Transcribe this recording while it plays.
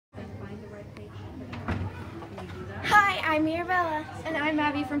I'm Mirabella. And I'm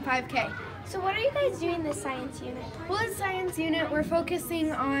Abby from 5K. So what are you guys doing this science unit? Well, in science unit, we're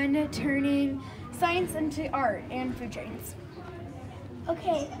focusing on turning science into art and food chains.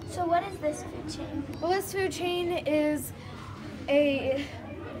 Okay, so what is this food chain? Well, this food chain is a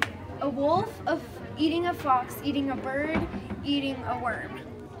wolf eating a fox, eating a bird, eating a worm.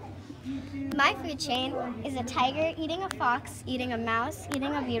 My food chain is a tiger eating a fox, eating a mouse,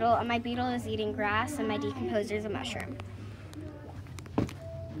 eating a beetle, and my beetle is eating grass, and my decomposer is a mushroom.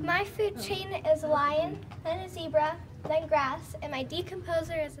 My food chain is a lion, then a zebra, then grass, and my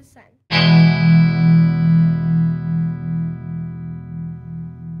decomposer is a sun.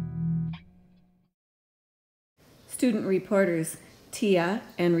 Student reporters Tia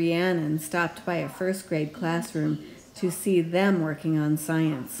and Rhiannon stopped by a first grade classroom to see them working on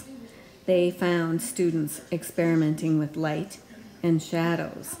science. They found students experimenting with light and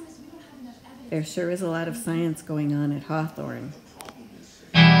shadows. There sure is a lot of science going on at Hawthorne.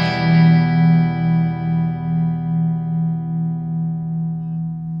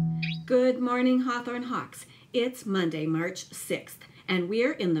 Good morning, Hawthorne Hawks. It's Monday, March 6th, and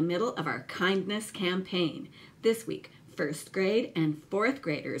we're in the middle of our kindness campaign. This week, first grade and fourth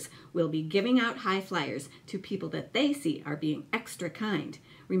graders will be giving out high flyers to people that they see are being extra kind.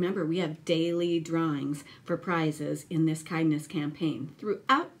 Remember, we have daily drawings for prizes in this kindness campaign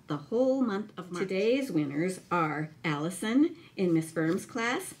throughout the whole month of March. Today's winners are Allison in Miss Firm's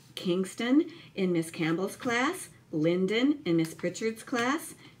class, Kingston in Miss Campbell's class, Lyndon in Miss Pritchard's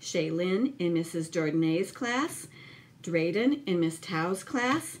class, Shaylin in Mrs. Jordanay's class, Drayden in Miss Tao's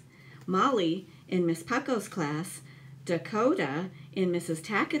class, Molly in Miss Pucko's class, Dakota in Mrs.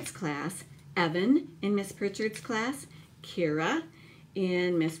 Tackett's class, Evan in Miss Pritchard's class, Kira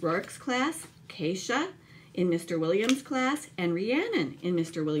in Miss Rourke's class, Keisha in Mr. Williams' class, and Rhiannon in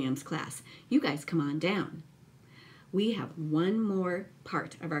Mr. Williams' class. You guys come on down. We have one more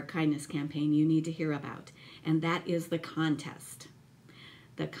part of our kindness campaign you need to hear about, and that is the contest.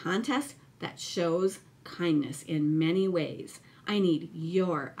 The contest that shows kindness in many ways. I need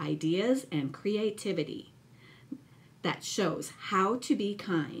your ideas and creativity that shows how to be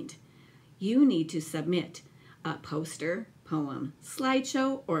kind. You need to submit a poster, poem,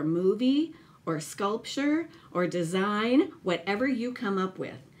 slideshow, or movie, or sculpture, or design, whatever you come up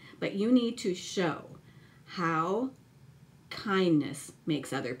with. But you need to show how kindness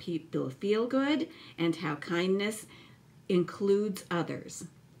makes other people feel good and how kindness includes others.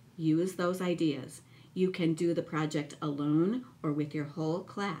 Use those ideas. You can do the project alone or with your whole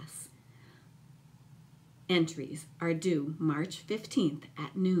class. Entries are due March 15th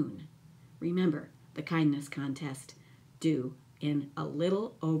at noon. Remember, the kindness contest due in a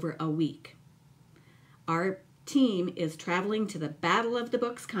little over a week. Our team is traveling to the Battle of the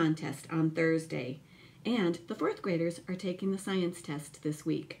Books contest on Thursday, and the fourth graders are taking the science test this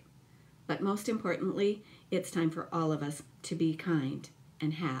week. But most importantly, it's time for all of us to be kind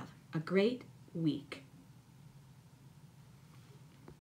and have a great week.